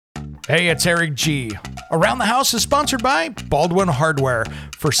Hey, it's Eric G. Around the House is sponsored by Baldwin Hardware.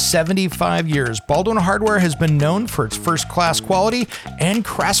 For 75 years, Baldwin Hardware has been known for its first-class quality and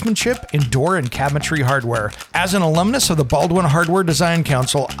craftsmanship in door and cabinetry hardware. As an alumnus of the Baldwin Hardware Design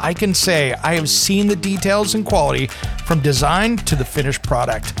Council, I can say I have seen the details and quality from design to the finished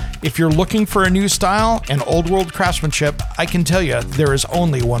product. If you're looking for a new style and old-world craftsmanship, I can tell you there is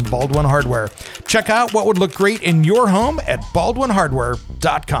only one Baldwin Hardware. Check out what would look great in your home at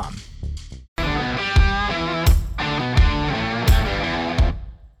baldwinhardware.com.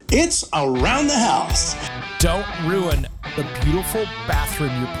 It's Around the House. Don't ruin the beautiful bathroom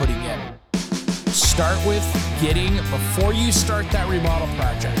you're putting in. Start with before you start that remodel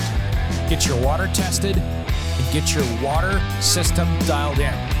project, get your water tested and get your water system dialed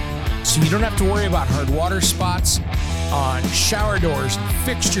in. So you don't have to worry about hard water spots on shower doors and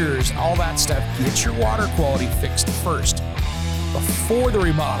fixtures, all that stuff. Get your water quality fixed first before the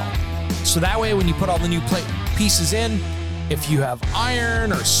remodel. So that way when you put all the new pieces in, if you have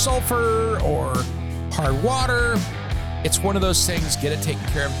iron or sulfur or hard water, it's one of those things, get it taken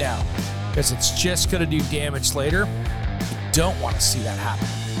care of now, because it's just going to do damage later. You don't want to see that happen.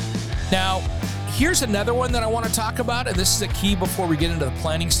 Now, here's another one that I want to talk about, and this is a key before we get into the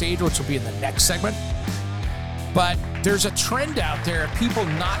planning stage, which will be in the next segment. But there's a trend out there of people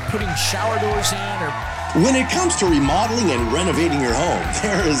not putting shower doors in or... When it comes to remodeling and renovating your home,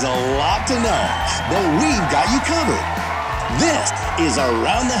 there is a lot to know, but we've got you covered. This is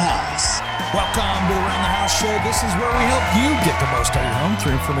Around the House. Welcome to the Around the House show. This is where we help you get the most out of your home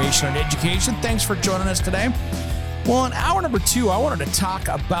through information and education. Thanks for joining us today. Well, in hour number 2, I wanted to talk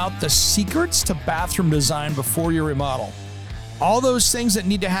about the secrets to bathroom design before you remodel. All those things that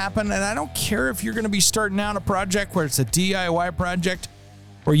need to happen, and I don't care if you're going to be starting out a project where it's a DIY project,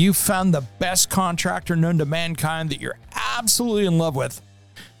 where you found the best contractor known to mankind that you're absolutely in love with.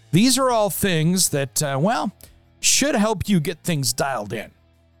 These are all things that, should help you get things dialed in.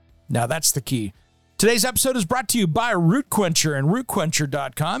 Now, that's the key. Today's episode is brought to you by Root Quencher and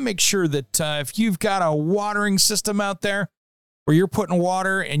rootquencher.com. Make sure that if you've got a watering system out there where you're putting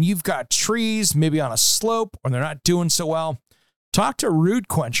water and you've got trees maybe on a slope or they're not doing so well, talk to Root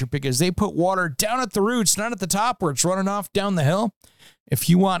Quencher because they put water down at the roots, not at the top where it's running off down the hill. If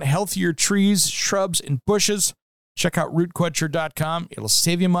you want healthier trees, shrubs, and bushes, check out rootquencher.com. It'll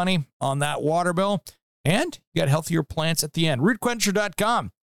save you money on that water bill. And you got healthier plants at the end.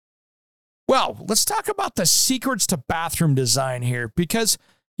 rootquencher.com. Well, let's talk about the secrets to bathroom design here because,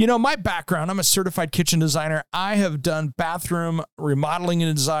 my background, I'm a certified kitchen designer. I have done bathroom remodeling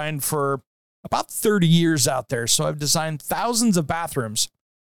and design for about 30 years out there. So I've designed thousands of bathrooms.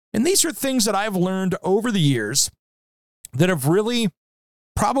 And these are things that I've learned over the years that have really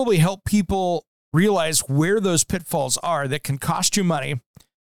probably helped people realize where those pitfalls are that can cost you money.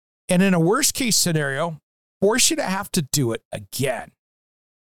 And in a worst case scenario, force you to have to do it again.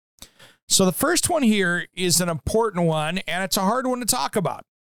 So the first one here is an important one, and it's a hard one to talk about.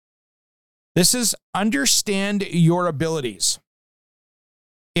 This is understand your abilities.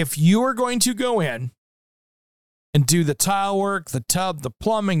 If you are going to go in and do the tile work, the tub, the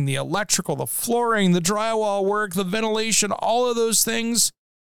plumbing, the electrical, the flooring, the drywall work, the ventilation, all of those things,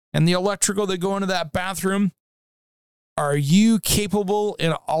 and the electrical that go into that bathroom, are you capable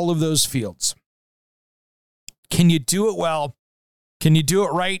in all of those fields? Can you do it well? Can you do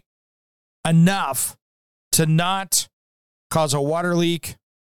it right enough to not cause a water leak,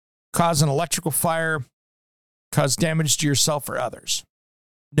 cause an electrical fire, cause damage to yourself or others?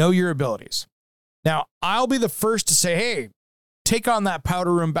 Know your abilities. Now, I'll be the first to say, hey, take on that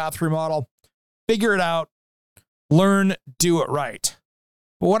powder room bathroom model, figure it out, learn, do it right.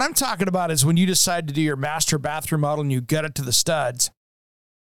 But what I'm talking about is when you decide to do your master bathroom model and you gut it to the studs,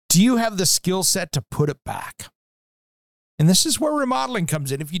 do you have the skill set to put it back? And this is where remodeling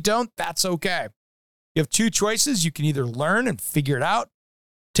comes in. If you don't, that's okay. You have two choices. You can either learn and figure it out,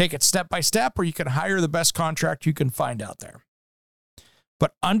 take it step by step, or you can hire the best contractor you can find out there.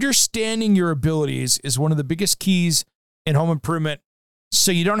 But understanding your abilities is one of the biggest keys in home improvement,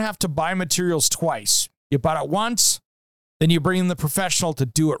 so you don't have to buy materials twice. You bought it once, then you bring in the professional to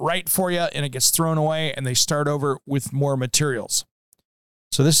do it right for you, and it gets thrown away, and they start over with more materials.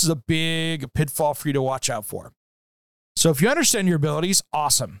 So this is a big pitfall for you to watch out for. So if you understand your abilities,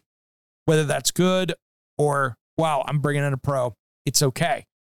 awesome. Whether that's good or, wow, I'm bringing in a pro, it's okay.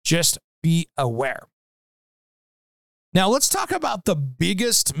 Just be aware. Now let's talk about the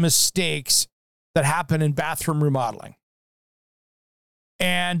biggest mistakes that happen in bathroom remodeling.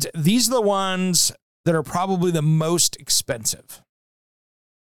 And these are the ones that are probably the most expensive.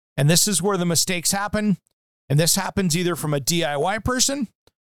 And this is where the mistakes happen. And this happens either from a DIY person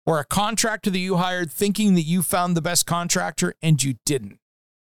or a contractor that you hired thinking that you found the best contractor and you didn't.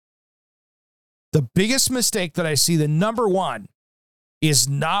 The biggest mistake that I see, the number one, is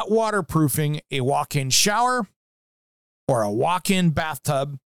not waterproofing a walk-in shower or a walk-in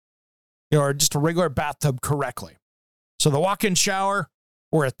bathtub, or just a regular bathtub correctly. So the walk-in shower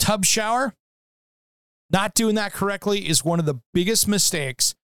or a tub shower, not doing that correctly is one of the biggest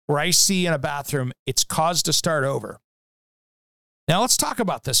mistakes where I see in a bathroom. It's caused to start over. Now let's talk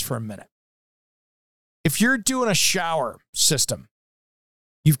about this for a minute. If you're doing a shower system,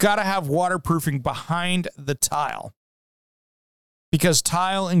 you've got to have waterproofing behind the tile because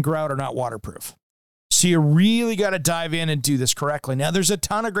tile and grout are not waterproof. So you really got to dive in and do this correctly. Now, there's a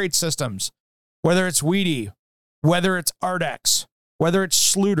ton of great systems, whether it's Weedy, whether it's Ardex, whether it's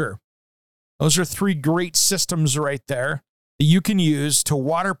Schluter. Those are three great systems right there that you can use to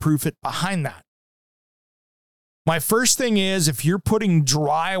waterproof it behind that. My first thing is, if you're putting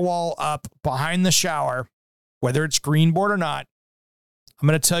drywall up behind the shower, whether it's green board or not, I'm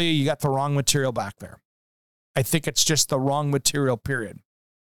going to tell you, you got the wrong material back there. I think it's just the wrong material, period.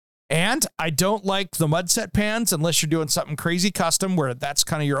 And I don't like the mud set pans unless you're doing something crazy custom where that's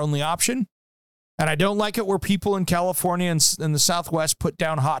kind of your only option. And I don't like it where people in California and in the Southwest put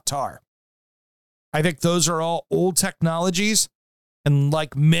down hot tar. I think those are all old technologies. And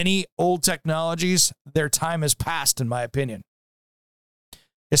like many old technologies, their time has passed, in my opinion.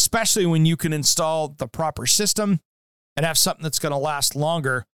 Especially when you can install the proper system and have something that's going to last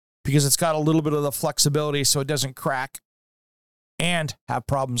longer because it's got a little bit of the flexibility so it doesn't crack and have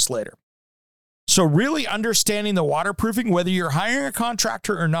problems later. So really understanding the waterproofing, whether you're hiring a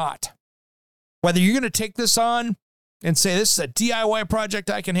contractor or not, whether you're going to take this on and say, this is a DIY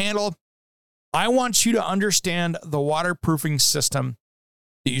project I can handle, I want you to understand the waterproofing system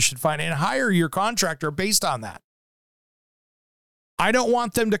that you should find and hire your contractor based on that. I don't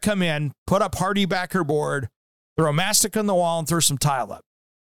want them to come in, put up hardy backer board, throw mastic on the wall, and throw some tile up.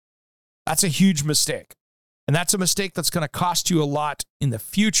 That's a huge mistake. And that's a mistake that's going to cost you a lot in the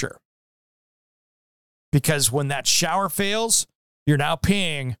future. Because when that shower fails, you're now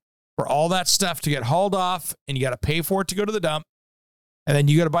paying for all that stuff to get hauled off, and you got to pay for it to go to the dump. And then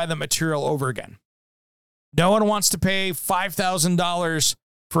you got to buy the material over again. No one wants to pay $5,000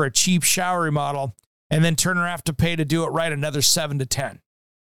 for a cheap shower remodel and then turn around and have to pay to do it right another 7 to 10.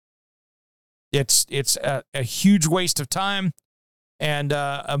 It's a huge waste of time and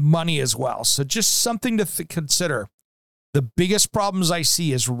money as well. So just something to consider. The biggest problems I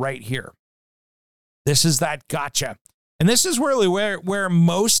see is right here. This is that gotcha. And this is really where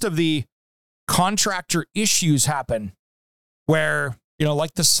most of the contractor issues happen, where, you know,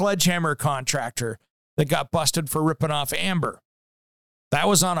 like the sledgehammer contractor that got busted for ripping off amber. That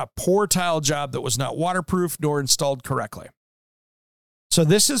was on a poor tile job that was not waterproof nor installed correctly. So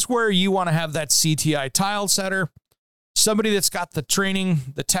this is where you want to have that CTI tile setter, somebody that's got the training,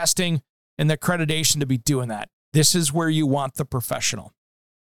 the testing, and the accreditation to be doing that. This is where you want the professional.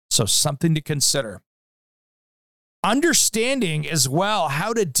 So something to consider. Understanding as well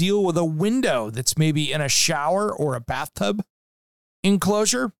how to deal with a window that's maybe in a shower or a bathtub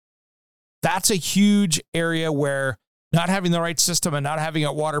enclosure. That's a huge area where not having the right system and not having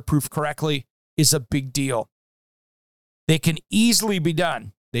it waterproof correctly is a big deal. They can easily be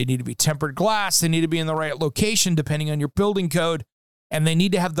done. They need to be tempered glass. They need to be in the right location depending on your building code. And they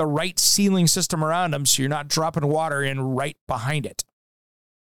need to have the right sealing system around them so you're not dropping water in right behind it.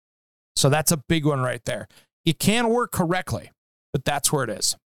 So that's a big one right there. It can work correctly, but that's where it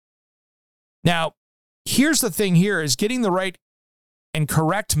is. Now, here's the thing here is getting the right and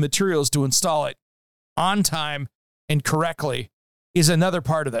correct materials to install it on time and correctly is another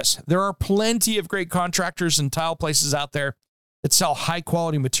part of this. There are plenty of great contractors and tile places out there that sell high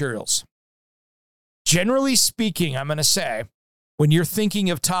quality materials. Generally speaking, I'm going to say, when you're thinking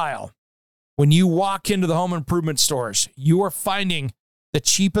of tile, when you walk into the home improvement stores, you are finding the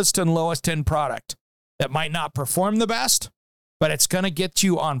cheapest and lowest end product that might not perform the best, but it's going to get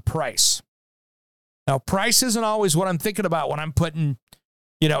you on price. Now, price isn't always what I'm thinking about when I'm putting,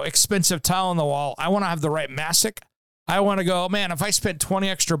 expensive tile on the wall. I want to have the right mastic. I want to go, man, if I spent 20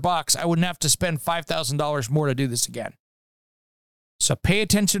 extra bucks, I wouldn't have to spend $5,000 more to do this again. So pay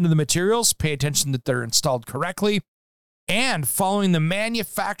attention to the materials, pay attention that they're installed correctly, and following the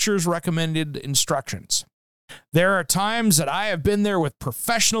manufacturer's recommended instructions. There are times that I have been there with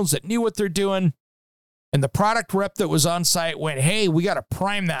professionals that knew what they're doing, and the product rep that was on site went, hey, we got to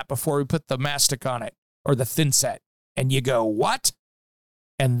prime that before we put the mastic on it, or the thin set. And you go, what?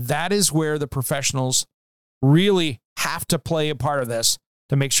 And that is where the professionals really have to play a part of this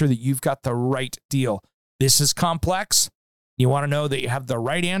to make sure that you've got the right deal. This is complex. You want to know that you have the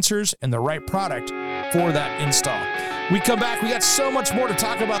right answers and the right product for that install. We come back. We got so much more to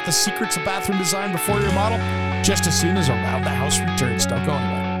talk about the secrets of bathroom design before you remodel, just as soon as Around the House returns. Don't go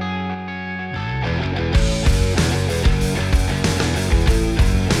anywhere.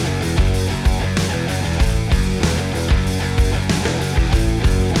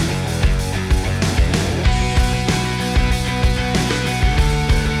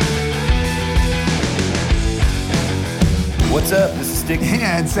 What's up? This is Stick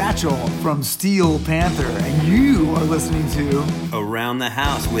and Satchel from Steel Panther, and you are listening to Around the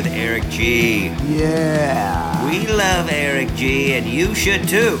House with Eric G. Yeah. We love Eric G, and you should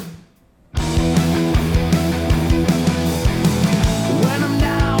too. When I'm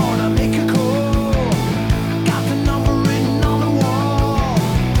down, I make a call. Got the number written on the wall.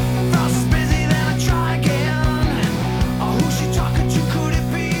 Frost is busy, then I try again. Oh, who's she talking to? Could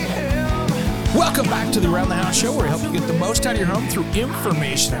it be him? Welcome back to the Around the House show, where we help you get the most out of your home through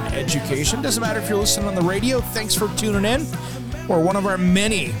information and education. Doesn't matter if you're listening on the radio. Thanks for tuning in. Or one of our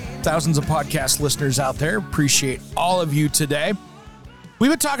many thousands of podcast listeners out there. Appreciate all of you today.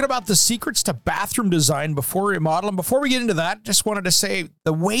 We've been talking about the secrets to bathroom design before remodel. And before we get into that, just wanted to say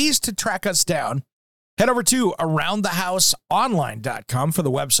the ways to track us down. Head over to aroundthehouseonline.com for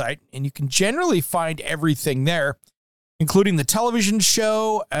the website, and you can generally find everything there, including the television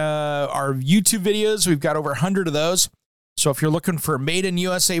show, our YouTube videos. We've got over 100 of those. So if you're looking for made in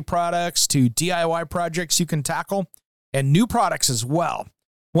USA products to DIY projects you can tackle, and new products as well.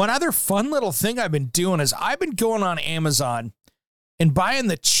 One other fun little thing I've been doing is I've been going on Amazon and buying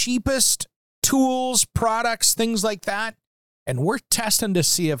the cheapest tools, products, things like that, and we're testing to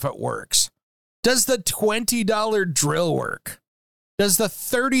see if it works. Does the $20 drill work? Does the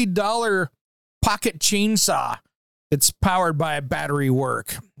 $30 pocket chainsaw that's powered by a battery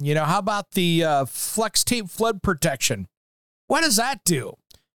work? You know, how about the flex tape flood protection? What does that do?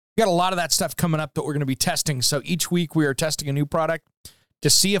 We got a lot of that stuff coming up that we're going to be testing. So each week we are testing a new product to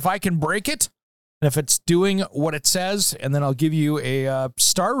see if I can break it and if it's doing what it says. And then I'll give you a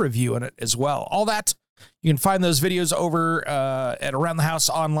star review in it as well. All that, you can find those videos over at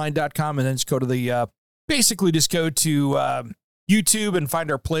aroundthehouseonline.com, and then just go to the, basically just go to YouTube and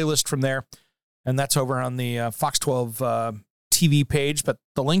find our playlist from there. And that's over on the Fox 12 TV page, but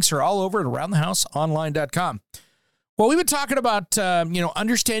the links are all over at aroundthehouseonline.com. Well, we've been talking about,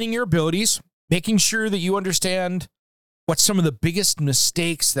 understanding your abilities, making sure that you understand what some of the biggest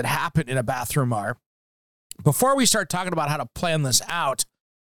mistakes that happen in a bathroom are. Before we start talking about how to plan this out,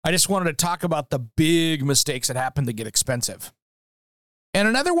 I just wanted to talk about the big mistakes that happen that get expensive. And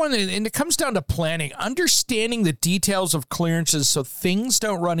another one, and it comes down to planning, understanding the details of clearances so things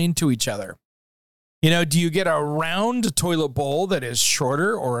don't run into each other. You know, do you get a round toilet bowl that is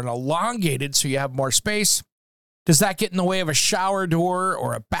shorter or an elongated so you have more space? Does that get in the way of a shower door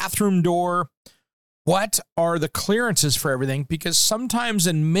or a bathroom door? What are the clearances for everything? Because sometimes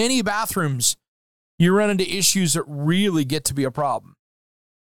in many bathrooms, you run into issues that really get to be a problem.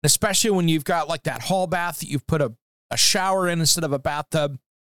 Especially when you've got like that hall bath that you've put a shower in instead of a bathtub.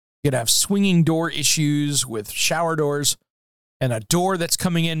 You could have swinging door issues with shower doors and a door that's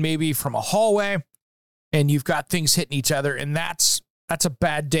coming in maybe from a hallway, and you've got things hitting each other. And that's a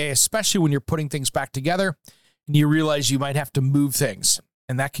bad day, especially when you're putting things back together. And you realize you might have to move things,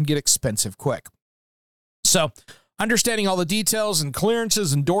 and that can get expensive quick. So understanding all the details and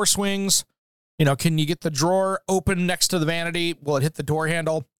clearances and door swings, can you get the drawer open next to the vanity? Will it hit the door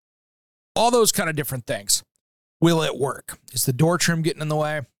handle? All those kind of different things. Will it work? Is the door trim getting in the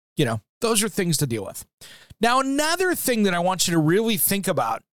way? Those are things to deal with. Now, another thing that I want you to really think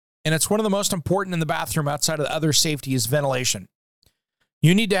about, and it's one of the most important in the bathroom outside of the other safety, is ventilation.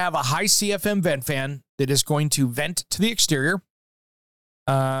 You need to have a high CFM vent fan that is going to vent to the exterior.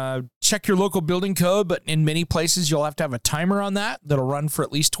 Check your local building code, but in many places, you'll have to have a timer on that that'll run for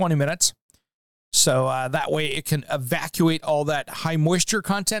at least 20 minutes. So that way it can evacuate all that high moisture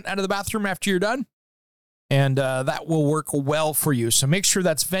content out of the bathroom after you're done. And that will work well for you. So make sure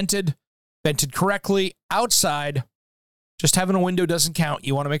that's vented correctly. Outside, just having a window doesn't count.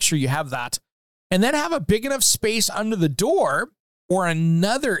 You want to make sure you have that. And then have a big enough space under the door or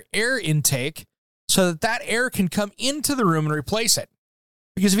another air intake so that air can come into the room and replace it.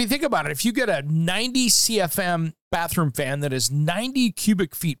 Because if you think about it, if you get a 90 CFM bathroom fan that is 90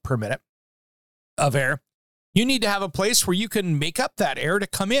 cubic feet per minute of air, you need to have a place where you can make up that air to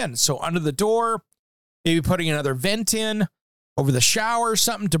come in. So under the door, maybe putting another vent in, over the shower,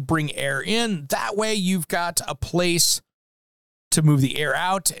 something to bring air in. That way you've got a place to move the air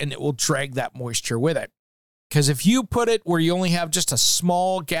out, and it will drag that moisture with it. Because if you put it where you only have just a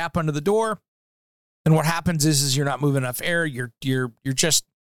small gap under the door, And what happens is you're not moving enough air. You're just,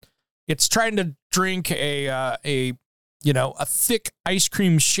 it's trying to drink a thick ice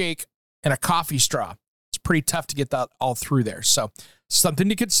cream shake in a coffee straw. It's pretty tough to get that all through there. So something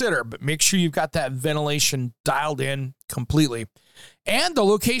to consider, but make sure you've got that ventilation dialed in completely. And the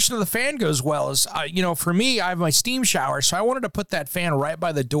location of the fan goes well. As for me, I have my steam shower, so I wanted to put that fan right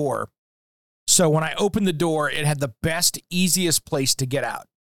by the door. So when I opened the door, it had the best, easiest place to get out.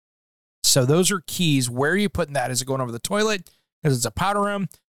 So those are keys. Where are you putting that? Is it going over the toilet? Because it's a powder room?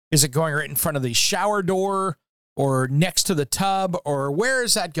 Is it going right in front of the shower door or next to the tub? Or where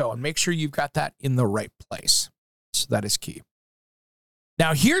is that going? Make sure you've got that in the right place. So that is key.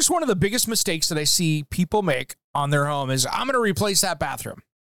 Now, here's one of the biggest mistakes that I see people make on their home is I'm going to replace that bathroom.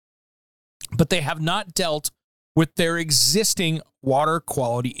 But they have not dealt with their existing water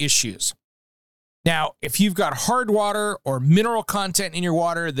quality issues. Now, if you've got hard water or mineral content in your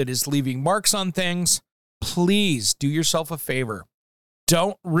water that is leaving marks on things, please do yourself a favor.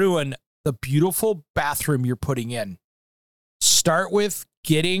 Don't ruin the beautiful bathroom you're putting in. Start with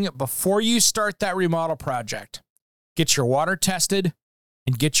before you start that remodel project, get your water tested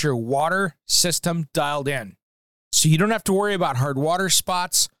and get your water system dialed in. So you don't have to worry about hard water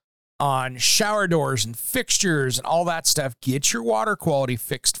spots on shower doors and fixtures and all that stuff. Get your water quality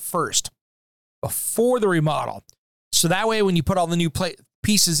fixed first before the remodel. So that way, when you put all the new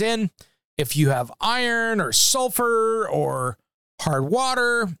pieces in, if you have iron or sulfur or hard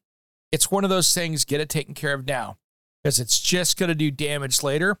water, it's one of those things, get it taken care of now because it's just going to do damage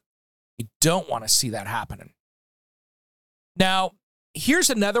later. You don't want to see that happening. Now, here's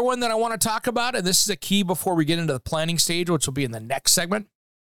another one that I want to talk about, and this is a key before we get into the planning stage, which will be in the next segment.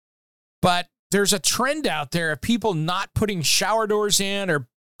 But there's a trend out there of people not putting shower doors in or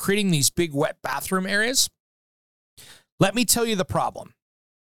creating these big wet bathroom areas. Let me tell you the problem.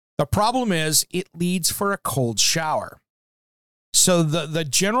 The problem is it leads for a cold shower. So the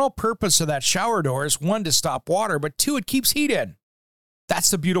general purpose of that shower door is, one, to stop water, but two, it keeps heat in.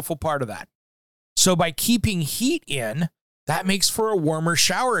 That's the beautiful part of that. So by keeping heat in, that makes for a warmer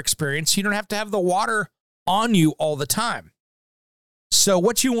shower experience. You don't have to have the water on you all the time. So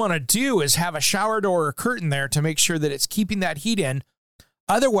what you want to do is have a shower door or curtain there to make sure that it's keeping that heat in.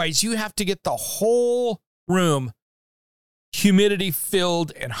 Otherwise, you have to get the whole room humidity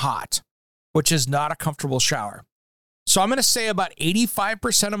filled and hot, which is not a comfortable shower. So I'm going to say about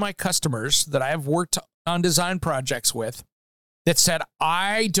 85% of my customers that I have worked on design projects with that said,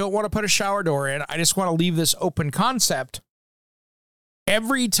 I don't want to put a shower door in. I just want to leave this open concept.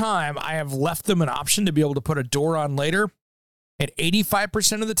 Every time I have left them an option to be able to put a door on later, and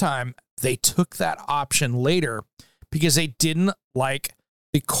 85% of the time, they took that option later because they didn't like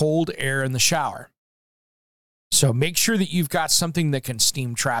the cold air in the shower. So make sure that you've got something that can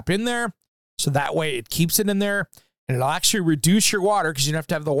steam trap in there. So that way it keeps it in there and it'll actually reduce your water because you don't have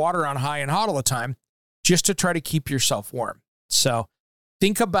to have the water on high and hot all the time just to try to keep yourself warm. So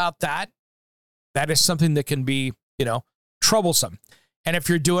think about that. That is something that can be, troublesome. And if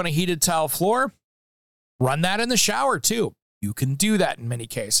you're doing a heated tile floor, run that in the shower too. You can do that in many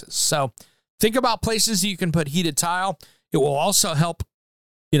cases. So think about places that you can put heated tile. It will also help,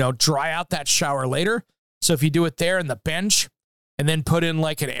 dry out that shower later. So if you do it there in the bench and then put in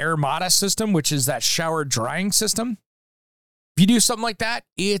like an Airmada system, which is that shower drying system, if you do something like that,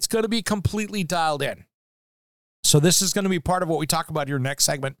 it's going to be completely dialed in. So this is going to be part of what we talk about here next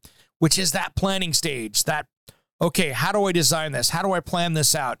segment, which is that planning stage. Okay, how do I design this? How do I plan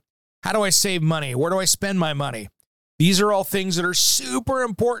this out? How do I save money? Where do I spend my money? These are all things that are super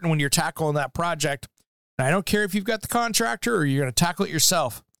important when you're tackling that project. And I don't care if you've got the contractor or you're going to tackle it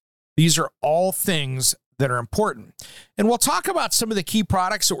yourself. These are all things that are important. And we'll talk about some of the key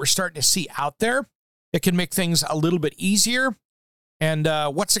products that we're starting to see out there that can make things a little bit easier and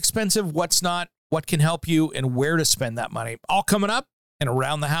what's expensive, what's not, what can help you, and where to spend that money. All coming up and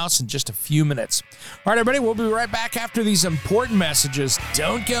around the house in just a few minutes. All right, everybody, we'll be right back after these important messages.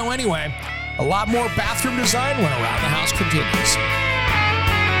 Don't go anyway. A lot more bathroom design when Around the House continues.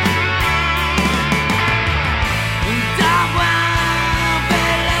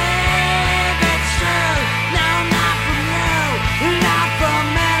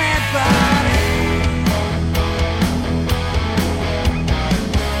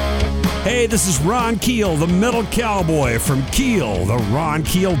 Hey, this is Ron Keel, the Metal Cowboy from Keel, the Ron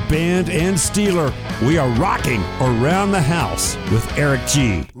Keel Band and Steeler. We are rocking Around the House with Eric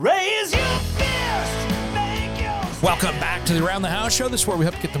G. Raise your fist, make your Welcome back to the Around the House show. This is where we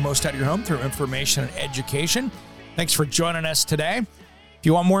help get the most out of your home through information and education. Thanks for joining us today. If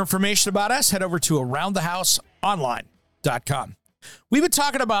you want more information about us, head over to AroundTheHouseOnline.com. We've been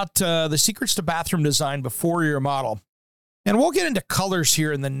talking about the secrets to bathroom design before your remodel, and we'll get into colors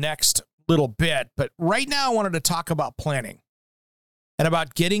here in the next little bit. But right now, I wanted to talk about planning and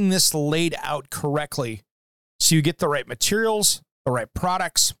about getting this laid out correctly so you get the right materials, the right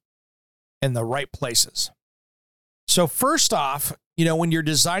products, and the right places. So first off, when you're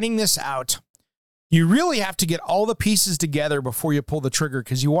designing this out, you really have to get all the pieces together before you pull the trigger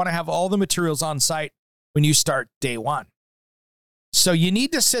because you want to have all the materials on site when you start day one. So you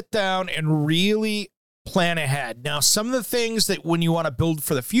need to sit down and really plan ahead. Now, some of the things that when you want to build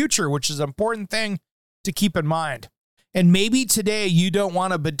for the future, which is an important thing to keep in mind, and maybe today you don't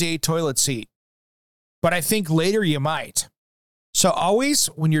want a bidet toilet seat, but I think later you might. So always,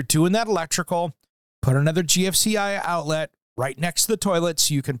 when you're doing that electrical, put another GFCI outlet right next to the toilet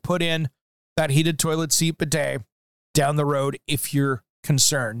so you can put in that heated toilet seat bidet down the road if you're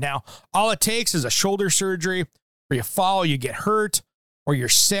concerned. Now, all it takes is a shoulder surgery, or you fall, you get hurt, or you're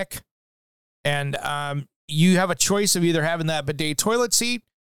sick, and you have a choice of either having that bidet toilet seat,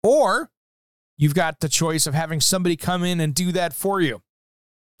 or you've got the choice of having somebody come in and do that for you.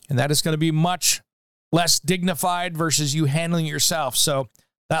 And that is going to be much less dignified versus you handling it yourself. So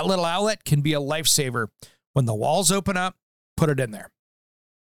that little outlet can be a lifesaver. When the walls open up, put it in there.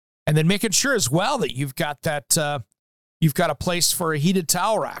 And then making sure as well that you've got that, you've got a place for a heated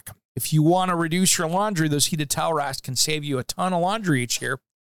towel rack. If you want to reduce your laundry, those heated towel racks can save you a ton of laundry each year.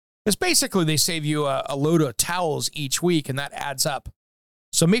 Because basically they save you a load of towels each week, and that adds up.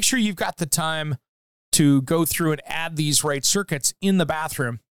 So make sure you've got the time to go through and add these right circuits in the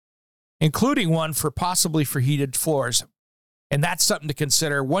bathroom, including one possibly for heated floors. And that's something to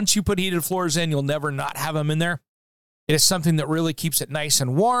consider. Once you put heated floors in, you'll never not have them in there. It is something that really keeps it nice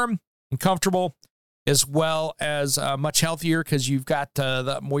and warm and comfortable, as well as much healthier because you've got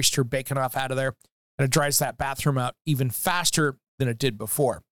the moisture baking off out of there, and it dries that bathroom out even faster than it did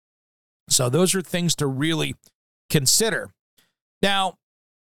before. So those are things to really consider. Now,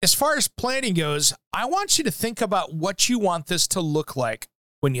 as far as planning goes, I want you to think about what you want this to look like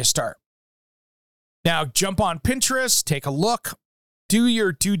when you start. Now, jump on Pinterest, take a look, do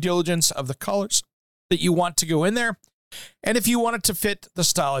your due diligence of the colors that you want to go in there, and if you want it to fit the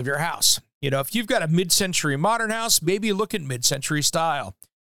style of your house. If you've got a mid-century modern house, maybe look at mid-century style.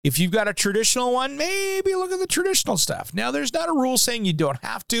 If you've got a traditional one, maybe look at the traditional stuff. Now, there's not a rule saying you don't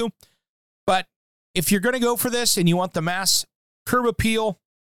have to, but if you're going to go for this and you want the mass curb appeal,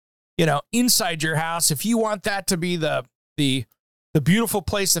 inside your house, if you want that to be the beautiful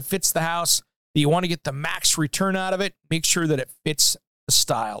place that fits the house, that you want to get the max return out of it, make sure that it fits the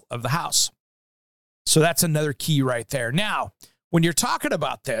style of the house. So that's another key right there. Now, when you're talking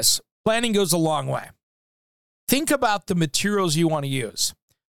about this, planning goes a long way. Think about the materials you want to use.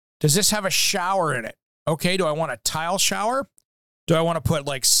 Does this have a shower in it? Okay, do I want a tile shower? Do I want to put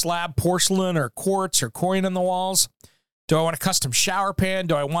like slab porcelain or quartz or coin on the walls? Do I want a custom shower pan?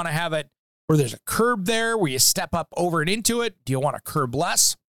 Do I want to have it where there's a curb there where you step up over and into it? Do you want a curb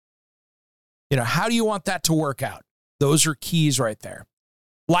less? How do you want that to work out? Those are keys right there.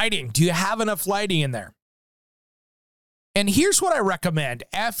 Lighting. Do you have enough lighting in there? And here's what I recommend.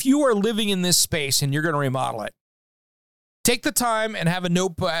 If you are living in this space and you're going to remodel it, take the time and have a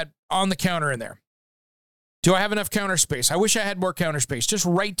notepad on the counter in there. Do I have enough counter space? I wish I had more counter space. Just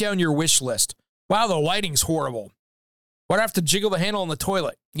write down your wish list. Wow, the lighting's horrible. Why do I have to jiggle the handle on the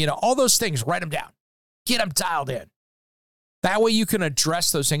toilet? All those things, write them down. Get them dialed in. That way you can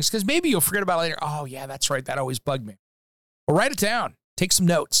address those things, because maybe you'll forget about it later. Oh, yeah, that's right. That always bugged me. Well, write it down. Take some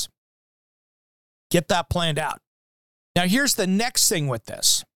notes. Get that planned out. Now, here's the next thing with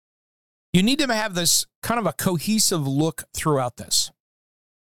this. You need to have this kind of a cohesive look throughout this.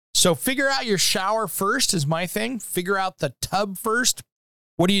 So figure out your shower first is my thing. Figure out the tub first.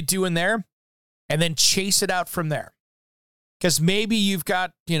 What are you doing there? And then chase it out from there. Because maybe you've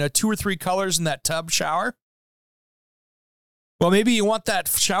got, 2 or 3 colors in that tub shower. Well, maybe you want that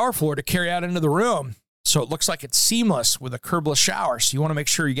shower floor to carry out into the room so it looks like it's seamless with a curbless shower. So you want to make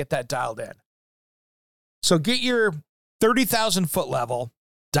sure you get that dialed in. So get your 30,000 foot level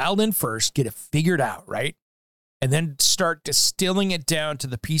dialed in first, get it figured out, right? And then start distilling it down to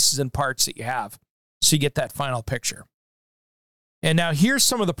the pieces and parts that you have so you get that final picture. And now here's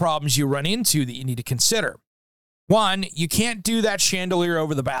some of the problems you run into that you need to consider. One, you can't do that chandelier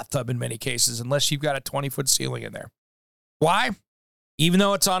over the bathtub in many cases unless you've got a 20-foot ceiling in there. Why? Even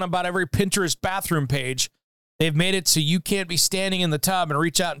though it's on about every Pinterest bathroom page, they've made it so you can't be standing in the tub and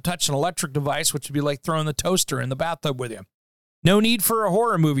reach out and touch an electric device, which would be like throwing the toaster in the bathtub with you. No need for a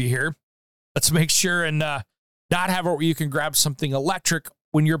horror movie here. Let's make sure and not have it where you can grab something electric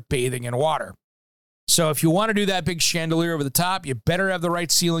when you're bathing in water. So if you want to do that big chandelier over the top, you better have the right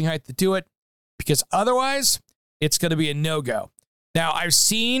ceiling height to do it, because otherwise it's going to be a no-go. Now, I've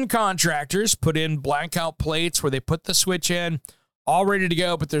seen contractors put in blank out plates where they put the switch in, all ready to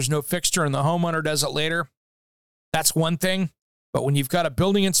go, but there's no fixture and the homeowner does it later. That's one thing. But when you've got a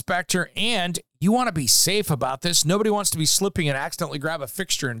building inspector and you want to be safe about this, nobody wants to be slipping and accidentally grab a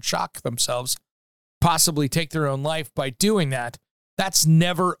fixture and shock themselves, possibly take their own life by doing that. That's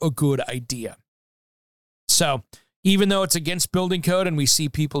never a good idea. So even though it's against building code and we see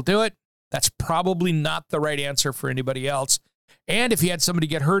people do it, that's probably not the right answer for anybody else. And if you had somebody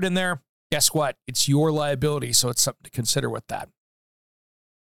get hurt in there, guess what? It's your liability, so it's something to consider with that.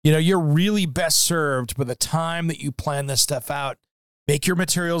 You know, you're really best served by the time that you plan this stuff out. Make your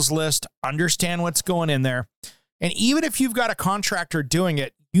materials list, understand what's going in there. And even if you've got a contractor doing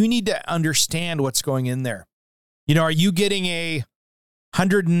it, you need to understand what's going in there. You know, are you getting a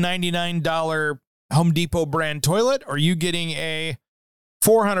 $199 Home Depot brand toilet? Or are you getting a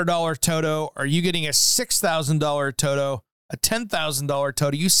 $400 Toto? Are you getting a $6,000 Toto? A $10,000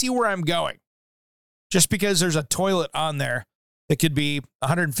 Toto? You see where I'm going. Just because there's a toilet on there that could be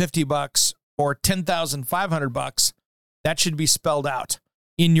 $150 or $10,500, that should be spelled out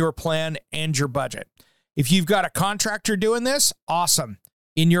in your plan and your budget. If you've got a contractor doing this, awesome.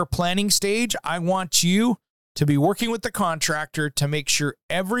 In your planning stage, I want you to be working with the contractor to make sure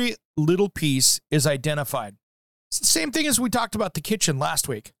every little piece is identified. It's the same thing as we talked about the kitchen last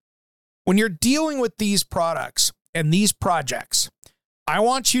week. When you're dealing with these products and these projects, I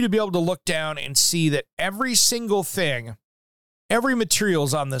want you to be able to look down and see that every single thing, every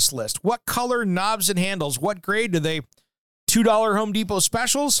material's on this list. What color, knobs, and handles? What grade? Are they $2 Home Depot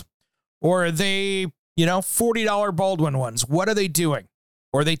specials? Or are they, $40 Baldwin ones? What are they doing?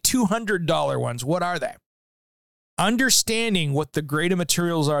 Or are they $200 ones? What are they? Understanding what the grade of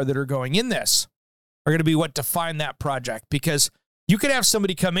materials are that are going in this are going to be what define that project. Because you could have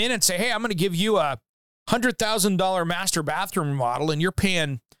somebody come in and say, hey, I'm going to give you a $100,000 master bathroom remodel and you're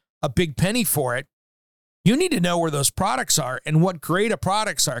paying a big penny for it. You need to know where those products are and what grade of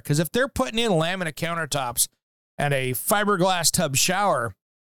products are. Because if they're putting in laminate countertops and a fiberglass tub shower,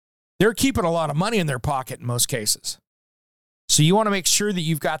 they're keeping a lot of money in their pocket in most cases. So you want to make sure that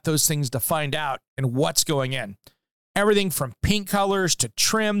you've got those things to find out and what's going in. Everything from paint colors to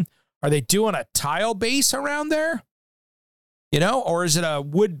trim. Are they doing a tile base around there? Or is it a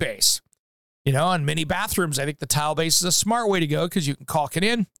wood base? On many bathrooms, I think the tile base is a smart way to go because you can caulk it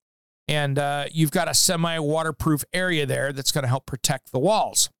in and you've got a semi-waterproof area there that's going to help protect the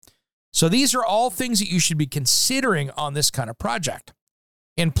walls. So these are all things that you should be considering on this kind of project.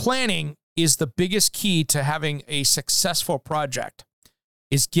 And planning is the biggest key to having a successful project,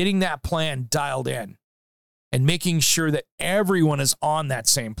 is getting that plan dialed in and making sure that everyone is on that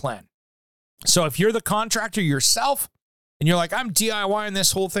same plan. So if you're the contractor yourself and you're like, I'm DIYing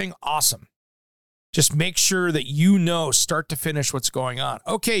this whole thing, awesome. Just make sure that you know start to finish what's going on.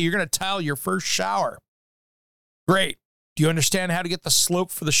 Okay, you're going to tile your first shower. Great. Do you understand how to get the slope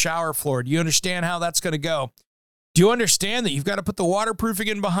for the shower floor? Do you understand how that's going to go? Do you understand that you've got to put the waterproofing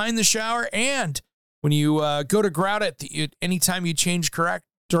in behind the shower? And when you go to grout it, anytime you change correct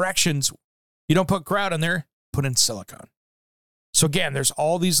directions, you don't put grout in there, put in silicone. So again, there's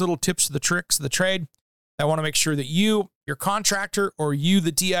all these little tips of the tricks of the trade. I want to make sure that you, your contractor, or you,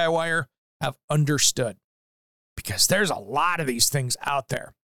 the DIYer, have understood. Because there's a lot of these things out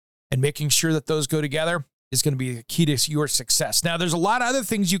there. And making sure that those go together is going to be the key to your success. Now, there's a lot of other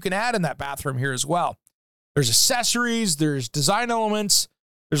things you can add in that bathroom here as well. There's accessories, there's design elements,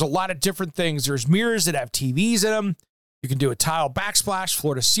 there's a lot of different things. There's mirrors that have TVs in them. You can do a tile backsplash,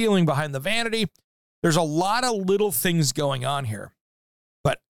 floor to ceiling behind the vanity. There's a lot of little things going on here.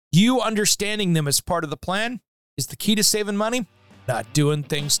 But you understanding them as part of the plan is the key to saving money, not doing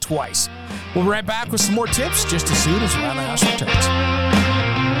things twice. We'll be right back with some more tips just as soon as Around the House returns.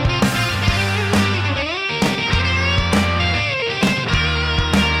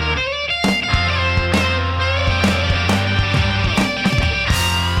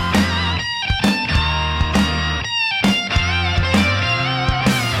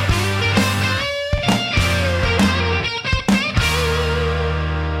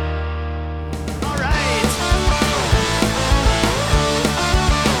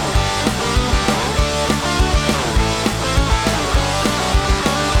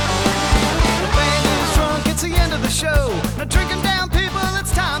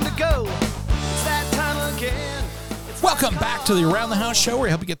 Welcome back to the Around the House show, where we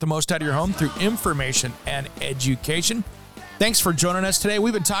help you get the most out of your home through information and education. Thanks for joining us today.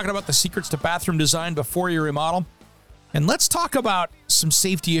 We've been talking about the secrets to bathroom design before you remodel. And let's talk about some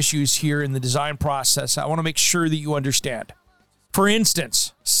safety issues here in the design process. I want to make sure that you understand. For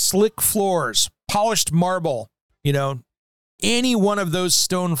instance, slick floors, polished marble, any one of those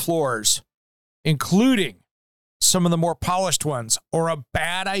stone floors, including some of the more polished ones, are a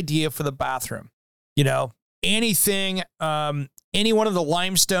bad idea for the bathroom. Anything, any one of the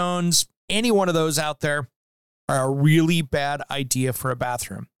limestones, any one of those out there are a really bad idea for a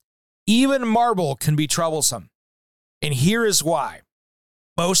bathroom. Even marble can be troublesome. And here is why.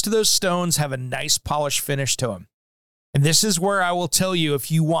 Most of those stones have a nice polished finish to them. And this is where I will tell you,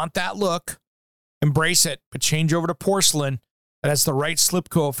 if you want that look, embrace it, but change over to porcelain that has the right slip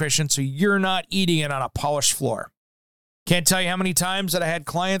coefficient so you're not eating it on a polished floor. Can't tell you how many times that I had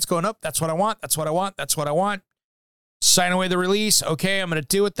clients going, oh, that's what I want, that's what I want, that's what I want. Sign away the release. Okay, I'm going to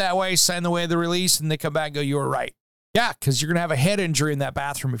do it that way. Sign away the release, and they come back and go, you were right. Yeah, because you're going to have a head injury in that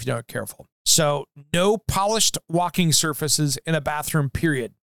bathroom if you don't get careful. So no polished walking surfaces in a bathroom,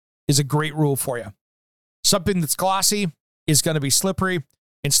 period, is a great rule for you. Something that's glossy is going to be slippery,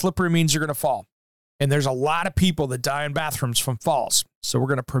 and slippery means you're going to fall. And there's a lot of people that die in bathrooms from falls. So we're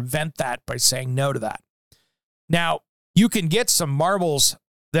going to prevent that by saying no to that. Now, you can get some marbles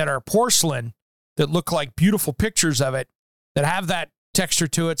that are porcelain that look like beautiful pictures of it that have that texture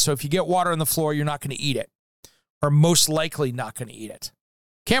to it. So if you get water on the floor, you're not going to eat it, or most likely not going to eat it.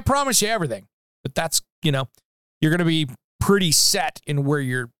 Can't promise you everything, but that's, you're going to be pretty set in where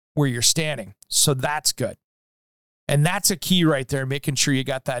you're standing. So that's good. And that's a key right there, making sure you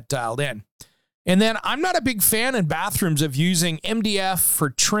got that dialed in. And then I'm not a big fan in bathrooms of using MDF for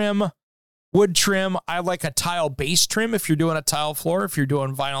trim, wood trim. I like a tile base trim if you're doing a tile floor. If you're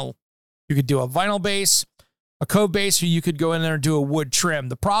doing vinyl, you could do a vinyl base, a cove base, or you could go in there and do a wood trim.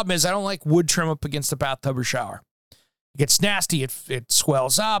 The problem is I don't like wood trim up against the bathtub or shower. It gets nasty. It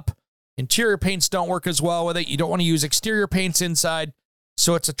swells up. Interior paints don't work as well with it. You don't want to use exterior paints inside.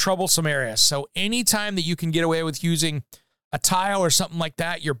 So it's a troublesome area. So anytime that you can get away with using a tile or something like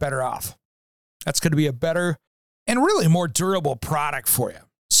that, you're better off. That's going to be a better and really more durable product for you.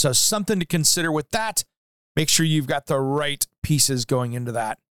 So something to consider with that. Make sure you've got the right pieces going into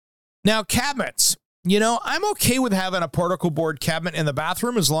that. Now, cabinets. I'm okay with having a particle board cabinet in the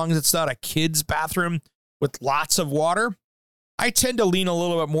bathroom as long as it's not a kid's bathroom with lots of water. I tend to lean a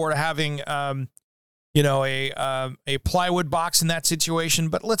little bit more to having, a plywood box in that situation.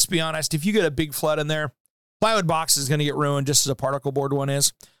 But let's be honest, if you get a big flood in there, plywood box is going to get ruined just as a particle board one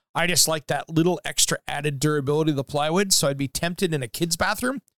is. I just like that little extra added durability of the plywood. So I'd be tempted in a kid's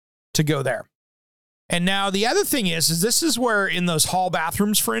bathroom to go there. And now the other thing is this is where in those hall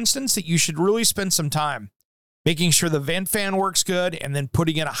bathrooms, for instance, that you should really spend some time making sure the vent fan works good and then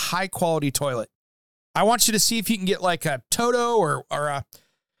putting in a high quality toilet. I want you to see if you can get like a Toto or a,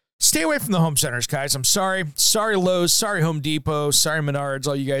 stay away from the home centers, guys. I'm sorry. Sorry, Lowe's. Sorry, Home Depot. Sorry, Menards,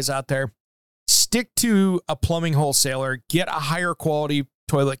 all you guys out there. Stick to a plumbing wholesaler. Get a higher quality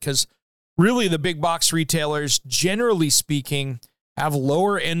toilet because really the big box retailers, generally speaking, have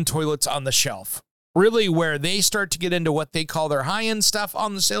lower end toilets on the shelf. Really where they start to get into what they call their high end stuff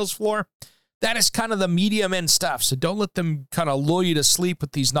on the sales floor, that is kind of the medium end stuff. So don't let them kind of lull you to sleep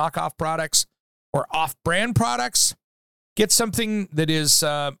with these knockoff products or off-brand products. Get something that is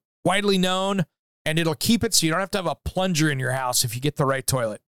widely known, and it'll keep it so you don't have to have a plunger in your house if you get the right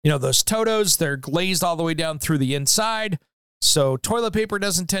toilet. Those Totos, they're glazed all the way down through the inside, so toilet paper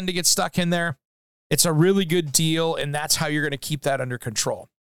doesn't tend to get stuck in there. It's a really good deal, and that's how you're going to keep that under control.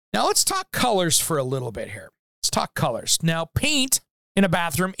 Now, let's talk colors for a little bit here. Let's talk colors. Now, paint in a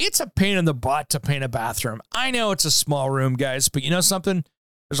bathroom, it's a pain in the butt to paint a bathroom. I know it's a small room, guys, but you know something?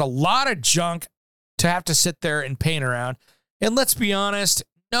 There's a lot of junk to have to sit there and paint around. And let's be honest,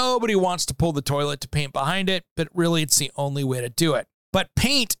 nobody wants to pull the toilet to paint behind it, but really it's the only way to do it. But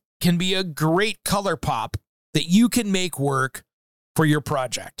paint can be a great color pop that you can make work for your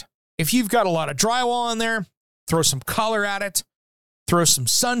project. If you've got a lot of drywall in there, throw some color at it, throw some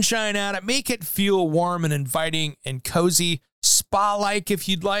sunshine at it, make it feel warm and inviting and cozy, spa-like if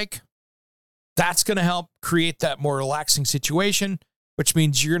you'd like. That's going to help create that more relaxing situation, which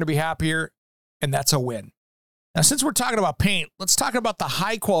means you're going to be happier, and that's a win. Now, since we're talking about paint, let's talk about the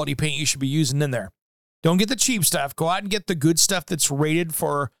high-quality paint you should be using in there. Don't get the cheap stuff. Go out and get the good stuff that's rated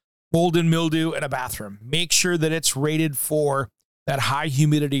for mold and mildew in a bathroom. Make sure that it's rated for that high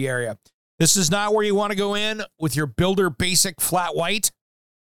humidity area. This is not where you want to go in with your builder basic flat white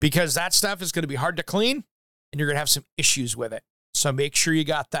because that stuff is going to be hard to clean and you're going to have some issues with it. So make sure you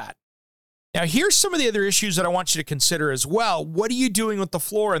got that. Now, here's some of the other issues that I want you to consider as well. What are you doing with the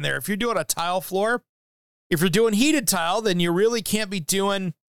floor in there? If you're doing a tile floor, if you're doing heated tile, then you really can't be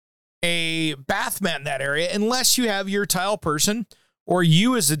doing a bath mat in that area unless you have your tile person or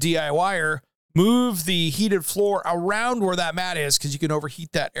you as a DIYer move the heated floor around where that mat is because you can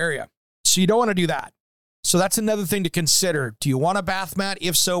overheat that area. So you don't want to do that. So that's another thing to consider. Do you want a bath mat?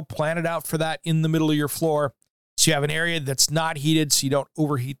 If so, plan it out for that in the middle of your floor so you have an area that's not heated so you don't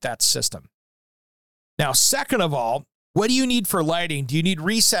overheat that system. Now, second of all, what do you need for lighting? Do you need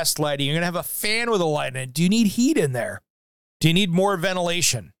recessed lighting? You're going to have a fan with a light in it. Do you need heat in there? Do you need more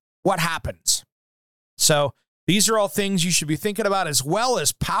ventilation? What happens? So these are all things you should be thinking about, as well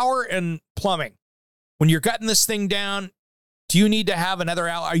as power and plumbing. When you're gutting this thing down, do you need to have another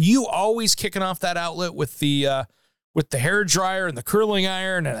outlet? Are you always kicking off that outlet with the hair dryer and the curling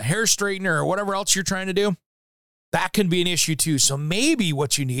iron and a hair straightener or whatever else you're trying to do? That can be an issue too. So maybe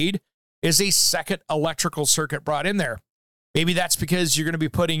what you need is a second electrical circuit brought in there. Maybe that's because you're going to be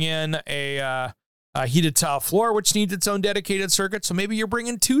putting in a heated tile floor, which needs its own dedicated circuit. So maybe you're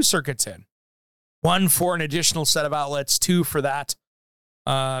bringing two circuits in. One for an additional set of outlets, two for that,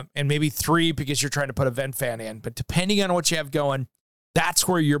 and maybe three because you're trying to put a vent fan in. But depending on what you have going, that's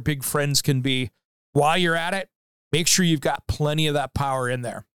where your big friends can be. While you're at it, make sure you've got plenty of that power in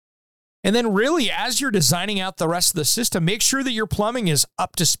there. And then really, as you're designing out the rest of the system, make sure that your plumbing is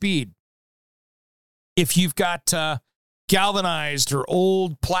up to speed. If you've got galvanized or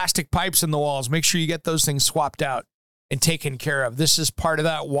old plastic pipes in the walls, make sure you get those things swapped out and taken care of. This is part of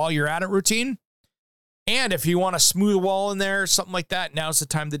that while you're at it routine. And if you want a smooth wall in there, something like that, now's the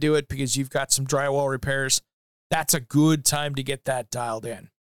time to do it because you've got some drywall repairs. That's a good time to get that dialed in.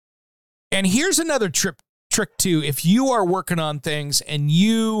 And here's another trick too. If you are working on things and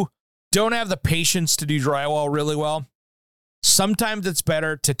you don't have the patience to do drywall really well, sometimes it's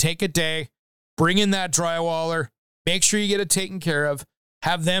better to take a day, bring in that drywaller, make sure you get it taken care of,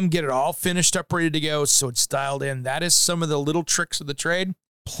 have them get it all finished up, ready to go so it's dialed in. That is some of the little tricks of the trade.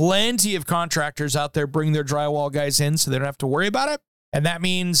 Plenty of contractors out there bring their drywall guys in so they don't have to worry about it. And that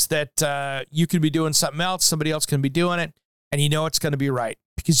means that you could be doing something else, somebody else can be doing it, and you know it's going to be right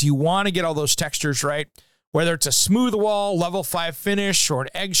because you want to get all those textures right, whether it's a smooth wall, level 5 finish, or an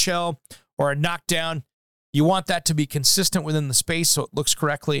eggshell, or a knockdown. You want that to be consistent within the space so it looks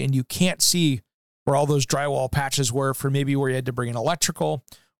correctly, and you can't see where all those drywall patches were for maybe where you had to bring in electrical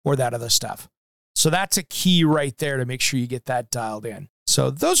or that other stuff. So that's a key right there to make sure you get that dialed in. So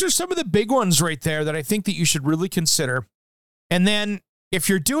those are some of the big ones right there that I think that you should really consider. And then if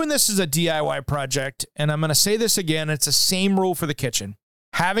you're doing this as a DIY project, and I'm going to say this again, it's the same rule for the kitchen.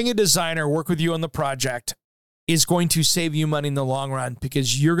 Having a designer work with you on the project is going to save you money in the long run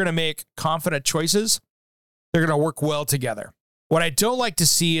because you're going to make confident choices. They're going to work well together. What I don't like to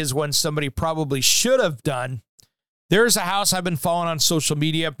see is when somebody probably should have done. There's a house I've been following on social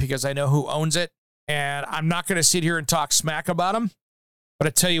media because I know who owns it, and I'm not going to sit here and talk smack about them. But I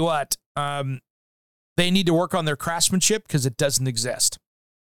tell you what, they need to work on their craftsmanship because it doesn't exist.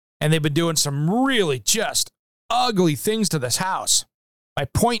 And they've been doing some really just ugly things to this house. My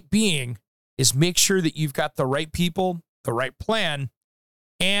point being is make sure that you've got the right people, the right plan,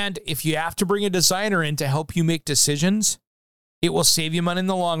 and if you have to bring a designer in to help you make decisions, it will save you money in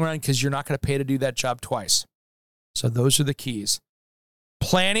the long run because you're not going to pay to do that job twice. So those are the keys.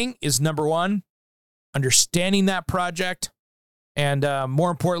 Planning is number one, understanding that project, and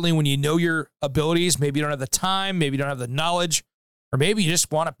more importantly, when you know your abilities, maybe you don't have the time, maybe you don't have the knowledge, or maybe you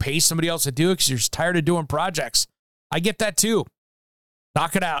just want to pay somebody else to do it because you're just tired of doing projects. I get that too.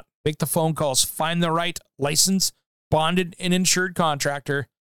 Knock it out. Make the phone calls. Find the right licensed, bonded, and insured contractor.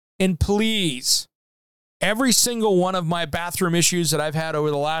 And please, every single one of my bathroom issues that I've had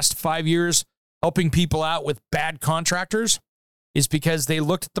over the last 5 years helping people out with bad contractors is because they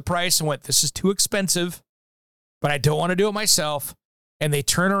looked at the price and went, this is too expensive, but I don't want to do it myself. And they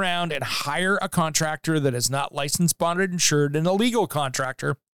turn around and hire a contractor that is not licensed, bonded, insured, and a legal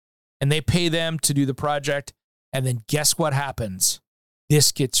contractor, and they pay them to do the project. And then guess what happens?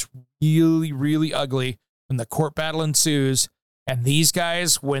 This gets really, really ugly when the court battle ensues. And these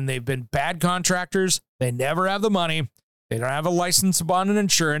guys, when they've been bad contractors, they never have the money. They don't have a license, bond, and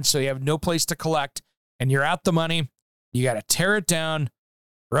insurance, so you have no place to collect. And you're out the money. You got to tear it down,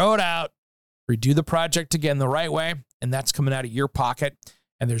 throw it out, redo the project again the right way, and that's coming out of your pocket.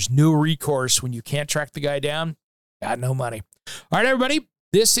 And there's no recourse when you can't track the guy down. Got no money. All right, everybody.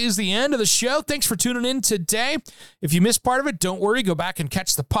 This is the end of the show. Thanks for tuning in today. If you missed part of it, don't worry. Go back and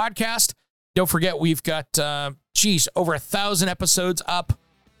catch the podcast. Don't forget, we've got, over 1,000 episodes up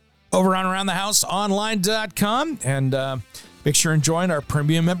over on AroundTheHouseOnline.com. And make sure and join our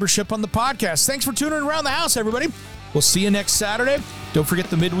premium membership on the podcast. Thanks for tuning in Around the House, everybody. We'll see you next Saturday. Don't forget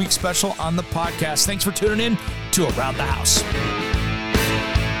the midweek special on the podcast. Thanks for tuning in to Around the House.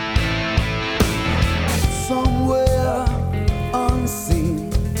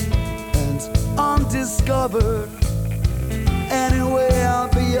 discovered. Anywhere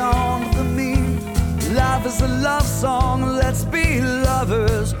beyond the mean. Life is a love song, let's be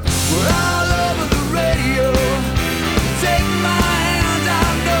lovers. We're all over the radio. Take my hand, I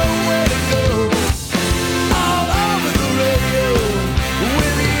know where to go. All over the radio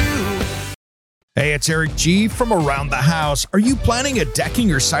with you. Hey, it's Eric G. from Around the House. Are you planning a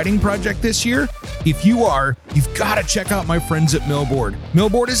decking or siding project this year? If you are, you've got to check out my friends at Millboard.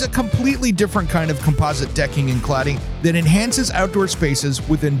 Millboard is a completely different kind of composite decking and cladding that enhances outdoor spaces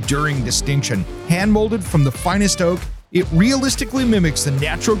with enduring distinction. Hand-molded from the finest oak, it realistically mimics the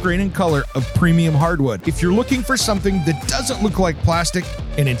natural grain and color of premium hardwood. If you're looking for something that doesn't look like plastic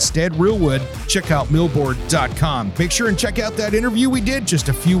and instead real wood, check out millboard.com. Make sure and check out that interview we did just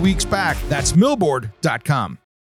a few weeks back. That's millboard.com.